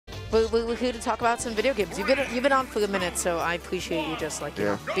we're here to talk about some video games. You've been on for a minute, so I appreciate you just like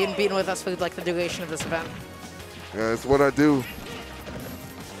being with us for like the duration of this event. Yeah, that's what I do.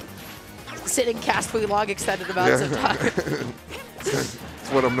 Sitting cast for long extended amounts of time. That's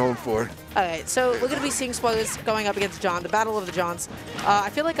what I'm known for. All right, so we're going to be seeing Suarez going up against John, the Battle of the Johns. I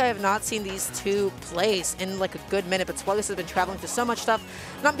feel like I have not seen these two plays in like a good minute, but Suarez has been traveling through so much stuff.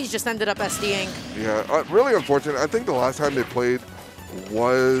 Numby's just ended up SDing. Yeah, really unfortunate. I think the last time they played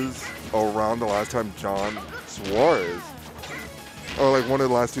was around the last time John Suarez, or like one of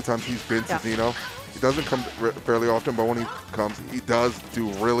the last 2 times he's been to Xeno. He doesn't come fairly often, but when he comes, he does do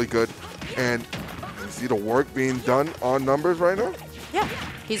really good. And you see the work being done on numbers right now? Yeah,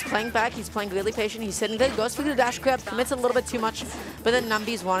 he's playing back, he's playing really patient, he's sitting there, goes for the dash grab, commits a little bit too much, but then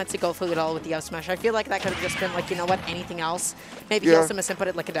Numby's wanted to go for it all with the up smash. I feel like that could have just been like, you know what, anything else. Maybe he also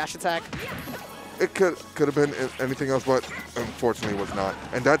misinputted like a dash attack. It could have been anything else, but unfortunately was not.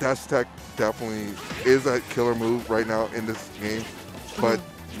 And that dash attack definitely is a killer move right now in this game, but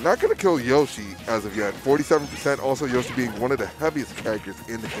not going to kill Yoshi as of yet. 47%, also Yoshi being one of the heaviest characters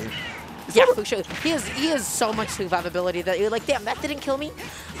in the game. Yeah, for sure. He has so much survivability that you're like, damn, that didn't kill me.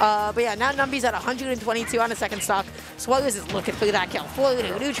 But yeah, now Numby's at 122 on a second stock. Suarez is looking for that kill. Forward,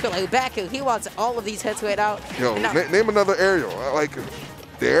 neutral, back. He wants all of these hits right out. Yo, name another aerial. Like,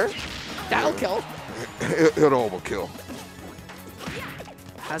 there? That'll kill. It all will kill.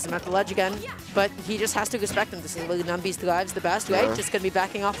 Has him at the ledge again, but he just has to respect him. This is where Numby's thrives the best, right? Just going to be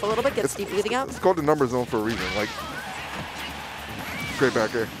backing off a little bit, gets deep breathing out. It's called the number zone for a reason. Like, great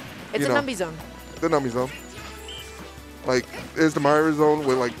back air. It's a Numby zone. The Numby zone. Like, there's the Myra zone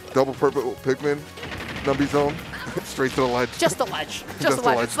with like double purple Pikmin. Numby zone. Straight to the ledge. Just the ledge. Just the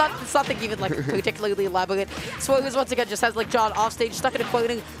ledge. It's nothing even like particularly elaborate. Suarez once again just has like John off stage, stuck in a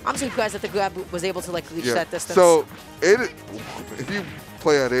corner. I'm surprised that the grab was able to like reach that distance. So if you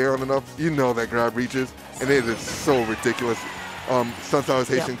play at air on enough, you know that grab reaches, and it is so ridiculous. Sun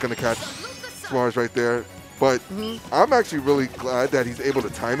Salutation gonna catch Suarez right there. But I'm actually really glad that he's able to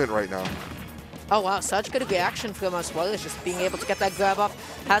time it right now. Oh, wow. Such good reaction from Suarez, just being able to get that grab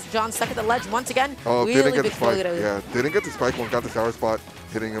off. Has John stuck at the ledge once again. Oh, really didn't get the spike. Yeah, didn't get the spike one. Got the sour spot,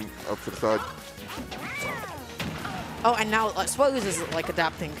 hitting him up to the side. Oh, and now Suarez is like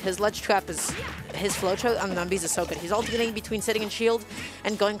adapting. His ledge trap is, his flow chart on Numby's is so good. He's alternating between sitting and shield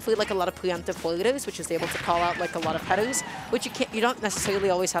and going for like a lot of preemptive floaters, which is able to call out like a lot of headers, which you don't necessarily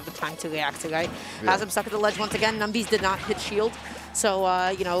always have the time to react to, right? Yeah. Has him stuck at the ledge once again. Numby's did not hit shield, so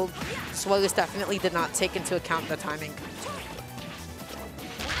you know, Suarez definitely did not take into account the timing.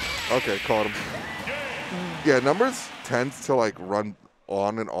 Okay, caught him. Yeah, numbers tend to like run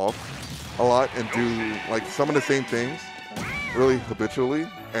on and off a lot and do like some of the same things really habitually,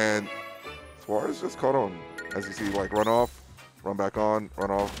 and Suarez just caught on. As you see, like run off, run back on, run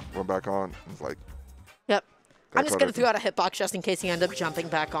off, run back on. It's like, yep. I'm just going to throw out a hitbox just in case he ended up jumping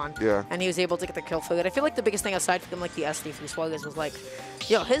back on. Yeah. And he was able to get the kill for it. I feel like the biggest thing aside from like the SD from Suarez was like,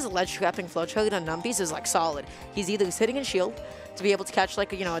 yo, his ledge trapping flow chart on Numby's is like solid. He's either sitting in shield to be able to catch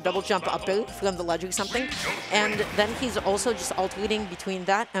like, you know, a double jump up from the ledge or something. And then he's also just alternating between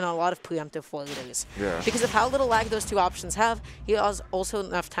that and a lot of preemptive floaters. Yeah. Because of how little lag those two options have, he has also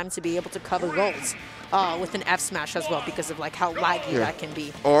enough time to be able to cover rolls with an F smash as well because of like how laggy that can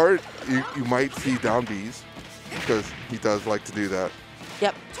be. Or you might see down Bs, because he does like to do that.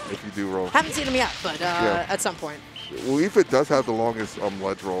 Yep. If you do roll. Haven't seen him yet, but at some point. Well, if it does have the longest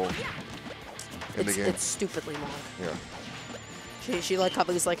ledge roll in the game. It's stupidly long. Yeah. She like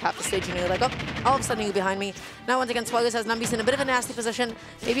covers like half the stage and you're like, oh, all of a sudden you're behind me. Now once again, Suarez has Numby's in a bit of a nasty position.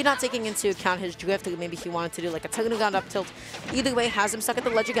 Maybe not taking into account his drift, or maybe he wanted to do like a turnaround up tilt. Either way, has him stuck at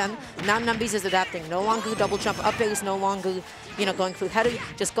the ledge again. Now Numby's is adapting. No longer double jump up airs, no longer, you know, going through header,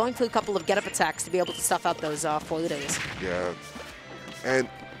 just going through a couple of get-up attacks to be able to stuff out those floaters. Yeah. And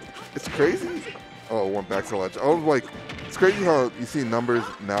it's crazy. Oh, went back to the ledge. I was like, it's crazy how you see numbers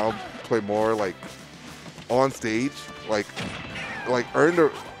now play more like on stage, like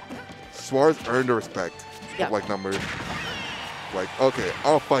Suarez earned the respect of like numbers. Like, okay,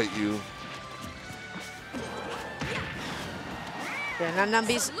 I'll fight you. Yeah, now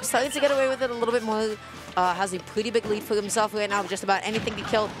Numby's starting to get away with it a little bit more. Has a pretty big lead for himself right now, just about anything to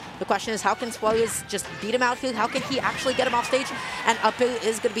kill. The question is, how can Suarez just beat him out here? How can he actually get him off stage? And up air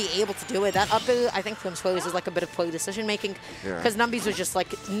is going to be able to do it. That up air, I think, from Suarez is like a bit of play decision making, because Numby's was just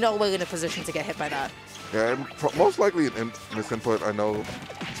like nowhere in a position to get hit by that. Yeah, and most likely in misinput, I know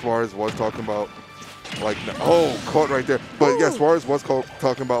Suarez was talking about like, oh, caught right there. But yeah, Suarez was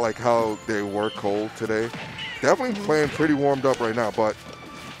talking about like how they were cold today. Definitely playing pretty warmed up right now, but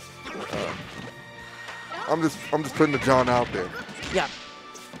I'm just putting the John out there. Yeah.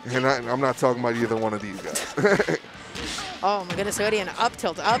 And I'm not talking about either one of these guys. Oh my goodness, already an up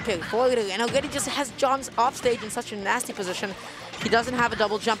tilt, forward, and already just has John's off stage in such a nasty position. He doesn't have a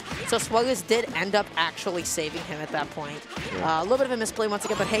double jump, so Suarez did end up actually saving him at that point. Yeah. A little bit of a misplay once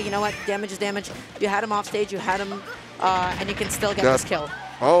again, but hey, you know what? Damage is damage. You had him off stage, you had him, and you can still get this kill.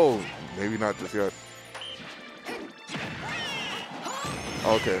 Oh, maybe not just yet.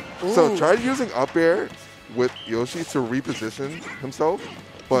 Okay, Ooh. So try using up air with Yoshi to reposition himself,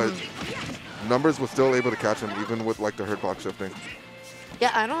 but Numbers was still able to catch him even with like the hurt block shifting. Yeah,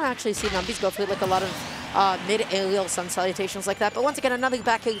 I don't actually see Numbies go for like a lot of mid-aerial sun salutations like that. But once again, another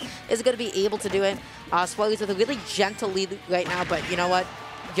back who is going to be able to do it. Suarez with a really gentle lead right now, but you know what?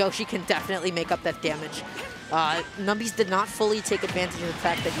 Yoshi can definitely make up that damage. Numbies did not fully take advantage of the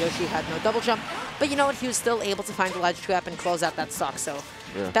fact that Yoshi had no double jump, but you know what? He was still able to find the ledge trap and close out that stock, so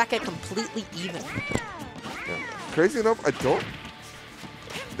back at completely even. Yeah. Crazy enough,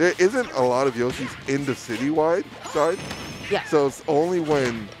 there isn't a lot of Yoshis in the citywide side. Yeah. So it's only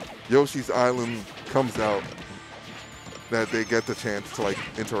when Yoshi's Island comes out that they get the chance to like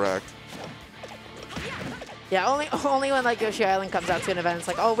interact. Yeah, only when like Yoshi Island comes out to an event, it's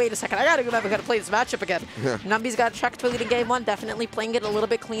like, oh wait a second, I gotta remember how to play this matchup again. Yeah. Numbies got tracked to lead in game 1, definitely playing it a little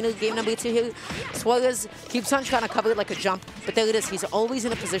bit cleaner. Game number 2 here, Suarez keeps on trying to cover it like a jump, but there it is, he's always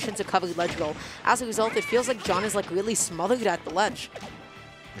in a position to cover ledge roll. As a result, it feels like John is like really smothered at the ledge.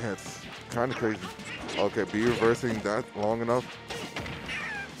 Yeah, it's kind of crazy. Okay, be reversing that long enough.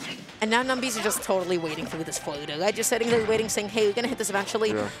 And now Numbies are just totally waiting for this floater, right? Just sitting there waiting, saying, hey, we're going to hit this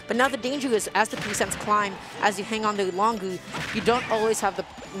eventually. Yeah. But now the danger is, as the percents climb, as you hang on there longer, you don't always have the,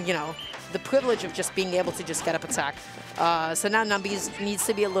 you know, the privilege of just being able to just get up attack. So now Numbies needs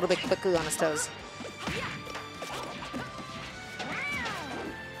to be a little bit quicker on his toes.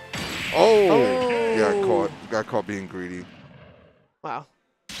 Oh! Yeah, got caught being greedy. Wow.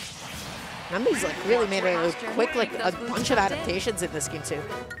 Numbies like really made a quick, like a bunch of adaptations in this game too.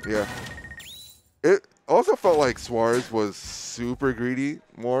 Yeah. It also felt like Suarez was super greedy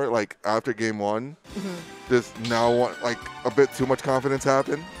more, like after game 1. Just now want like a bit too much confidence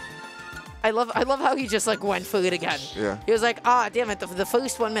happened. I love how he just like went for it again. Yeah. He was like, ah, damn it, the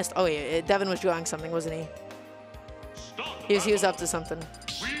first one missed. Oh yeah, Devin was drawing something, wasn't he? He was up to something.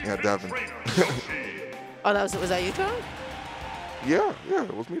 Yeah, Devin. Oh, was that you drawing? Yeah,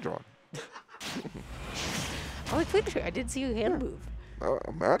 it was me drawing. Oh, I played sure. I did see your hand move.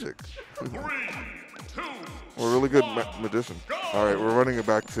 Magic. We're a really good magician. All right, we're running it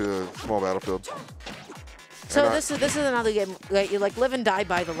back to small battlefield. So this is another game, right? You like live and die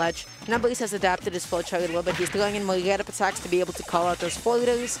by the ledge. Numbies has adapted his flow chart a little bit. He's throwing in more get-up attacks to be able to call out those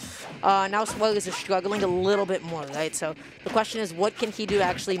floaters. Now Suarez is struggling a little bit more, right? So the question is, what can he do to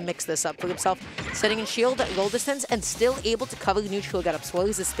actually mix this up for himself? Sitting in shield at roll distance and still able to cover neutral get-up.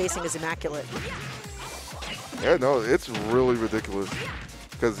 Suarez's spacing is immaculate. Yeah, no, it's really ridiculous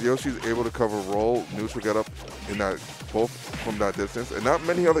because Yoshi's able to cover roll, neutral get-up in that both from that distance, and not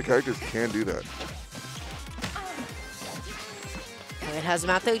many other characters can do that. It has him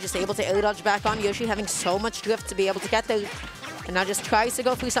out there, just able to air dodge back on. Yoshi having so much drift to be able to get there. And now just tries to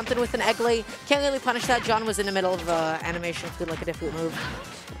go through something with an egg lay. Can't really punish that. John was in the middle of animation for like a different move.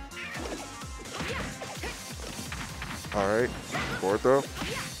 All right, forward throw.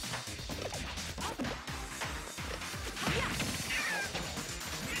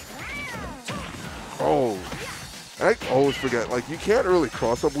 Oh, I always forget, like you can't really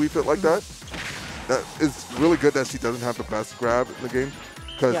cross up Wii Fit like that. That is really good that she doesn't have the best grab in the game,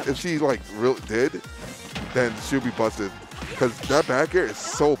 because if she like really did, then she'll be busted. Because that back air is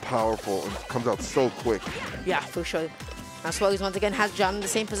so powerful and comes out so quick. Yeah, for sure. Now Suarez once again has John in the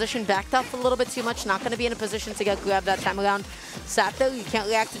same position, backed up a little bit too much, not going to be in a position to get grabbed that time around. Sat there, you can't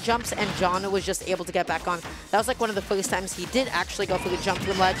react to jumps, and John was just able to get back on. That was like one of the first times he did actually go for the jump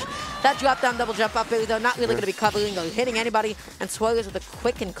from ledge. That drop down double jump up there, though, not really going to be covering or hitting anybody, and Suarez with a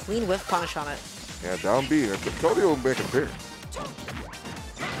quick and clean whiff punish on it. Yeah, down B. Cody will make an appearance.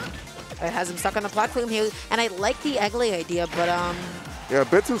 It has him stuck on the platform here, and I like the egg lay idea, but yeah, a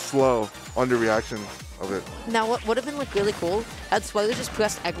bit too slow on the reaction of it. Now, what would have been like really cool, had Suarez just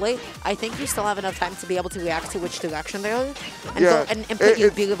pressed egg lay, I think you still have enough time to be able to react to which direction they are, and, and put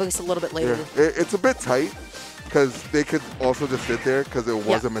your B reverse a little bit later. Yeah, it's a bit tight, because they could also just sit there, because it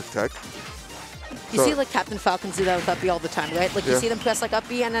was a mistech. You see like Captain Falcons do that with up B all the time, right? Like you see them press like up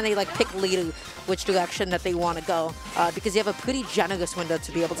B and then they like pick later which direction that they want to go, because you have a pretty generous window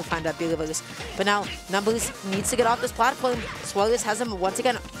to be able to find that B reverse. But now Numbers needs to get off this platform. Suarez has him once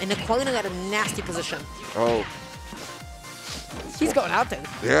again in a corner at a nasty position. Oh. He's going out there.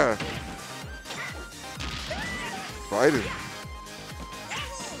 Yeah. Fighting.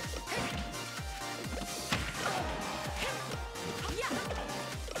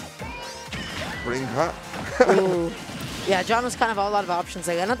 Spring hot. Ooh. Yeah, John was kind of all out of options.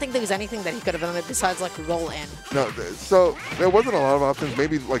 Like, I don't think there was anything that he could have done besides like roll in. No, so there wasn't a lot of options.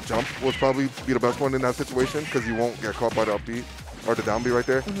 Maybe like jump would probably be the best one in that situation because you won't get caught by the up B or the down B right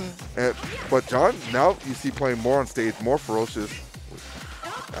there. But John, now you see playing more on stage, more ferocious.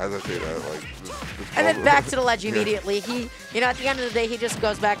 As I say that, like. And then back to the ledge immediately. He, at the end of the day, he just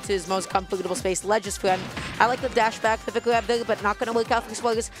goes back to his most comfortable space. Ledge is fun. I like the dash back pivot grab there, but not going to work out for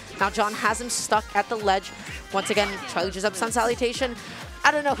Suarez. Now John has him stuck at the ledge. Once again, charges up Sun Salutation.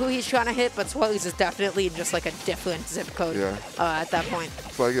 I don't know who he's trying to hit, but Suarez is definitely just like a different zip code at that point.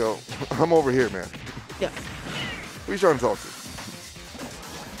 It's like, yo, I'm over here, man. Yeah. Who you trying to talk to?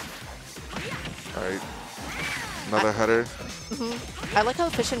 All right. Another header. I like how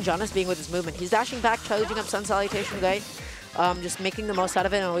efficient John is being with his movement. He's dashing back, charging up Sun Salutation, right? Just making the most out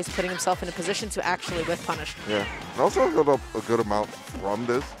of it and always putting himself in a position to actually whiff punish. Yeah. And also got up a good amount from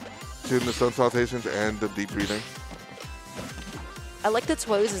this, shooting the Sun Salutations and the deep breathing. I like that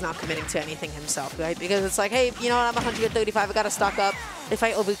Suarez is not committing to anything himself, right? Because it's like, hey, you know what, I'm 135, I got to stock up. If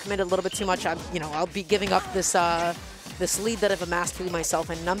I overcommit a little bit too much, I'll be giving up this this lead that I've amassed through myself.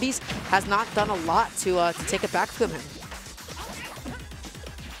 And Numbies has not done a lot to take it back from him.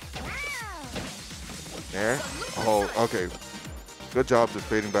 There. Oh, okay. Good job just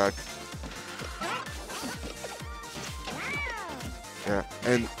fading back. Yeah,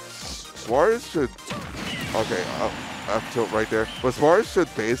 and Suarez should... Okay, up tilt right there. But Suarez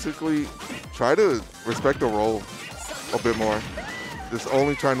should basically try to respect the roll a bit more. Just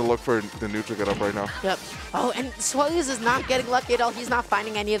only trying to look for the neutral get up right now. Yep. Oh, and Suarez is not getting lucky at all. He's not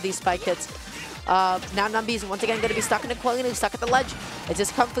finding any of these spike hits. Now Numbies once again going to be stuck in the corner. He's stuck at the ledge. It's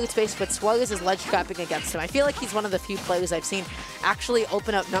his comfort space, but Suarez is ledge trapping against him. I feel like he's one of the few players I've seen actually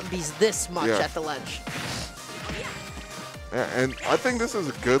open up Numbies this much at the ledge. Yeah, and I think this is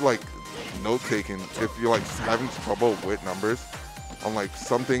a good like note taking if you're like having trouble with numbers on like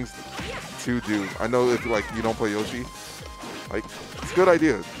some things to do. I know if like you don't play Yoshi, like it's a good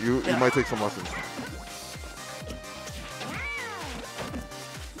idea. You might take some lessons.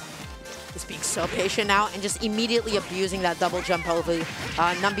 Just being so patient now and just immediately abusing that double jump over.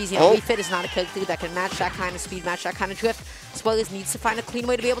 Numbies, Wii Fit is not a character that can match that kind of speed, match that kind of drift. Suarez needs to find a clean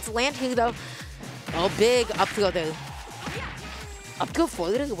way to be able to land here though. Oh, big up throw there. Up throw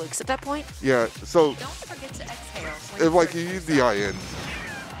forward works at that point. Yeah, so Don't forget to exhale. if like you use the IN.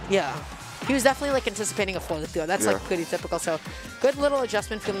 Yeah. He was definitely like anticipating a forward throw. That's like pretty typical. So good little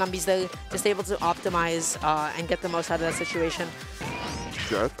adjustment from Numbies there. Just able to optimize and get the most out of that situation.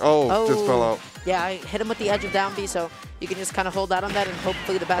 Oh, just fell out. Yeah, I hit him with the edge of down B, so you can just kind of hold out on that and hope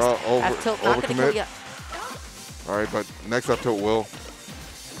for the best. Over tilt, not going to kill yet. All right, but next up tilt will.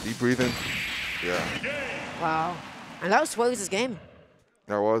 Deep breathing. Yeah. Wow. And that was Suarez's game.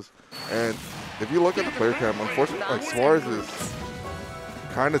 That was. And if you look at the player cam, unfortunately, like Suarez is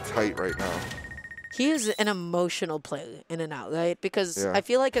kind of tight right now. He is an emotional player in and out, right? Because I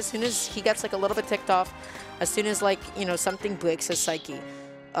feel like as soon as he gets like a little bit ticked off, as soon as like, something breaks his psyche,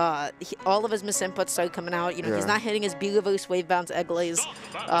 all of his misinputs start coming out. He's not hitting his B-reverse, wave bounce, egg lays,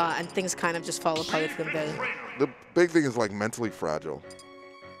 and things kind of just fall apart from there. The big thing is like mentally fragile.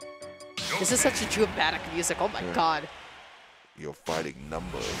 This is such a dramatic music. Oh my god. You're fighting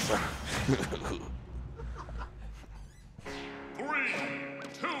numbers. 3,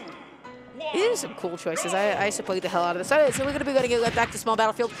 2, 1. These are some cool choices. I support the hell out of this. All right, so we're going to be getting it back to small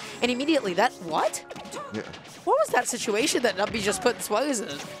battlefield. And immediately that, what? Yeah. What was that situation that Numby just put Suarez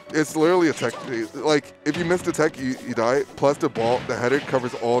in? It's literally a tech. Like, if you miss the tech, you die. Plus the ball, the header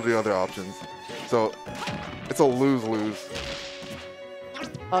covers all the other options. So it's a lose-lose.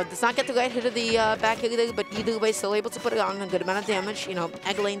 Does not get the right hit of the back hitter there, but either way still able to put it on a good amount of damage.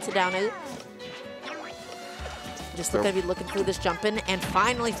 Egg lane to down air. Just going to be looking through this jump in and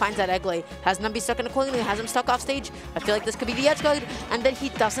finally finds that egg lane. Has Numby stuck in the corner, has him stuck off stage. I feel like this could be the edge guard, and then he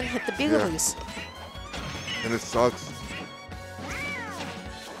doesn't hit the bigger loose. And it sucks.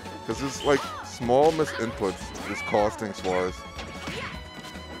 Because it's like small misinputs is costing Suarez.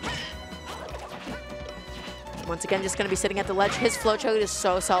 Once again, just going to be sitting at the ledge. His flow chart is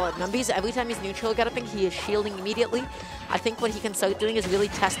so solid. Numbies, every time he's neutral getting, he is shielding immediately. I think what he can start doing is really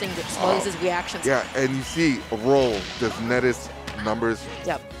testing Suarez's reactions. Yeah, and you see a roll just net his numbers.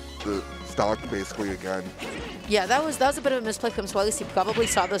 Yep. The stock basically again. Yeah, that was a bit of a misplay from Suarez. He probably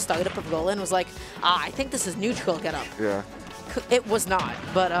saw the startup of roll and was like, I think this is neutral get up. Yeah. It was not,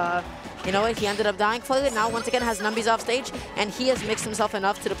 but you know what? He ended up dying for it. Now, once again, has Numbies off stage, and he has mixed himself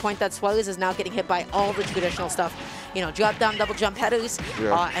enough to the point that Suarez is now getting hit by all the traditional stuff. Drop down, double jump headers,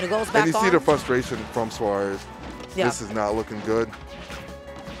 and it goes back on. And you see the frustration from Suarez. Yeah. This is not looking good.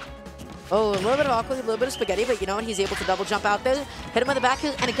 Oh, a little bit of awkward, a little bit of spaghetti, but you know what? He's able to double jump out there, hit him with the back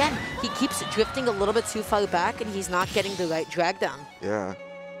heel, and again, he keeps drifting a little bit too far back, and he's not getting the right drag down. Yeah.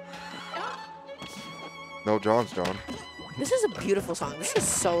 No John's John. This is a beautiful song. This is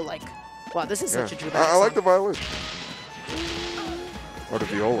so like, wow, this is such a dramatic I like the violin. Or the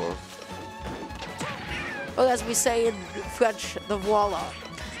viola. Well, as we say in French, the voila.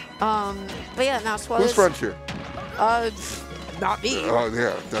 But yeah, now Suarez. Who's French here? Not me. Oh,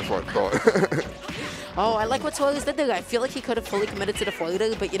 yeah, that's what I thought. Oh, I like what Suarez did there. I feel like he could have fully committed to the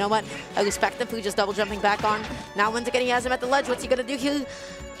floater, but you know what? I respect him for just double jumping back on. Now once again, he has him at the ledge. What's he going to do here?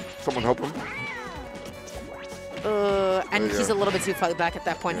 Someone help him. And he's a little bit too far back at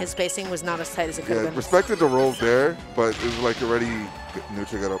that point. His spacing was not as tight as it could have been. Respected the rolls there, but it was like already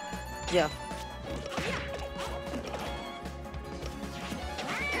neutral got up. Yeah.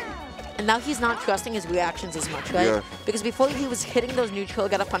 And now he's not trusting his reactions as much, right? Yeah. Because before he was hitting those neutral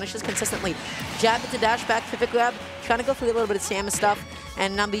get up punishes consistently. Jab into dash back, pivot grab, trying to go for a little bit of Samus stuff,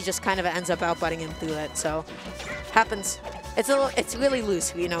 and Numby just kind of ends up outbutting him through it. So, happens. It's really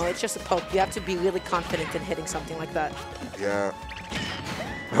loose, you know, it's just a poke. You have to be really confident in hitting something like that. Yeah.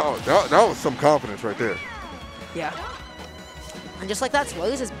 Oh, that was some confidence right there. Yeah. And just like that,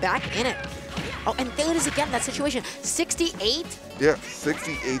 Suarez is back in it. Oh, and there it is again, that situation. 68? Yeah,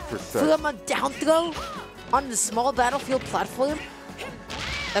 68%. From a down throw on the small battlefield platform?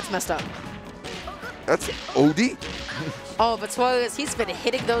 That's messed up. That's OD. Oh, but Suarez, he's been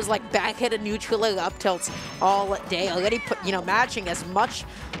hitting those like back hit and neutral up tilts all day. Already put, you know, matching as much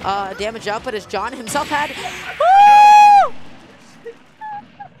damage output as John himself had. Woo!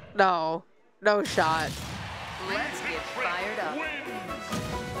 No, no shot. Let's get fired up.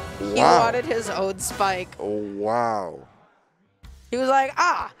 Wow. He wanted his own spike. Oh, wow. He was like,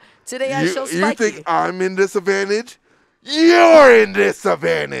 today I shall spike you. You think I'm in disadvantage? You're in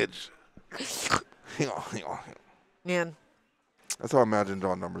disadvantage. Man. That's how I imagine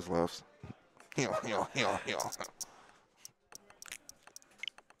John Numbers laughs. Have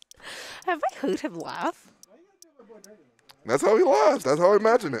I heard him laugh? That's how he laughs. That's how I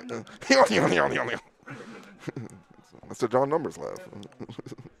imagine it. That's the John Numbers laugh.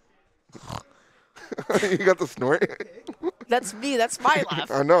 You got the snort? That's me. That's my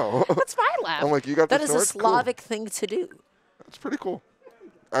laugh. I know. That's my laugh. I'm like, you got the snort? snort? That is a Slavic thing to do. That's pretty cool.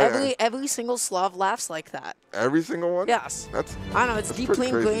 Every single Slav laughs like that. Every single one? Yes. That's. I don't know. It's deeply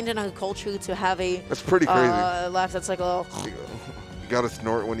ingrained in our culture to have a. That's pretty crazy. Laugh that's like a little. You got to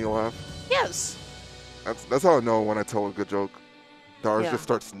snort when you laugh? Yes. That's how I know when I tell a good joke. Dars just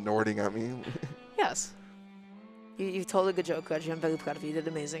starts snorting at me. Yes. You told a good joke, Reggie. I'm very proud of you. You did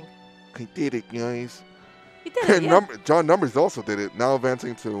amazing. I did it, guys. You did it, yeah. John Numbers also did it, now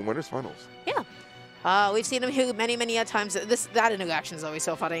advancing to Winners Finals. Yeah. We've seen him here many times. That interaction is always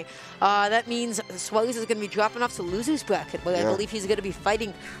so funny. That means Suarez is going to be dropping off to losers bracket, but I believe he's going to be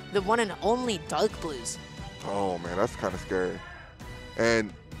fighting the one and only Dark Blues. Oh, man, that's kind of scary.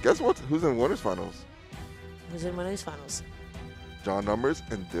 And guess what? Who's in Winners Finals? Who's in Winners Finals? John Numbers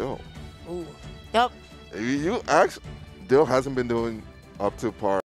and Dill. Ooh. Yep. You actually, Dill hasn't been doing up to par.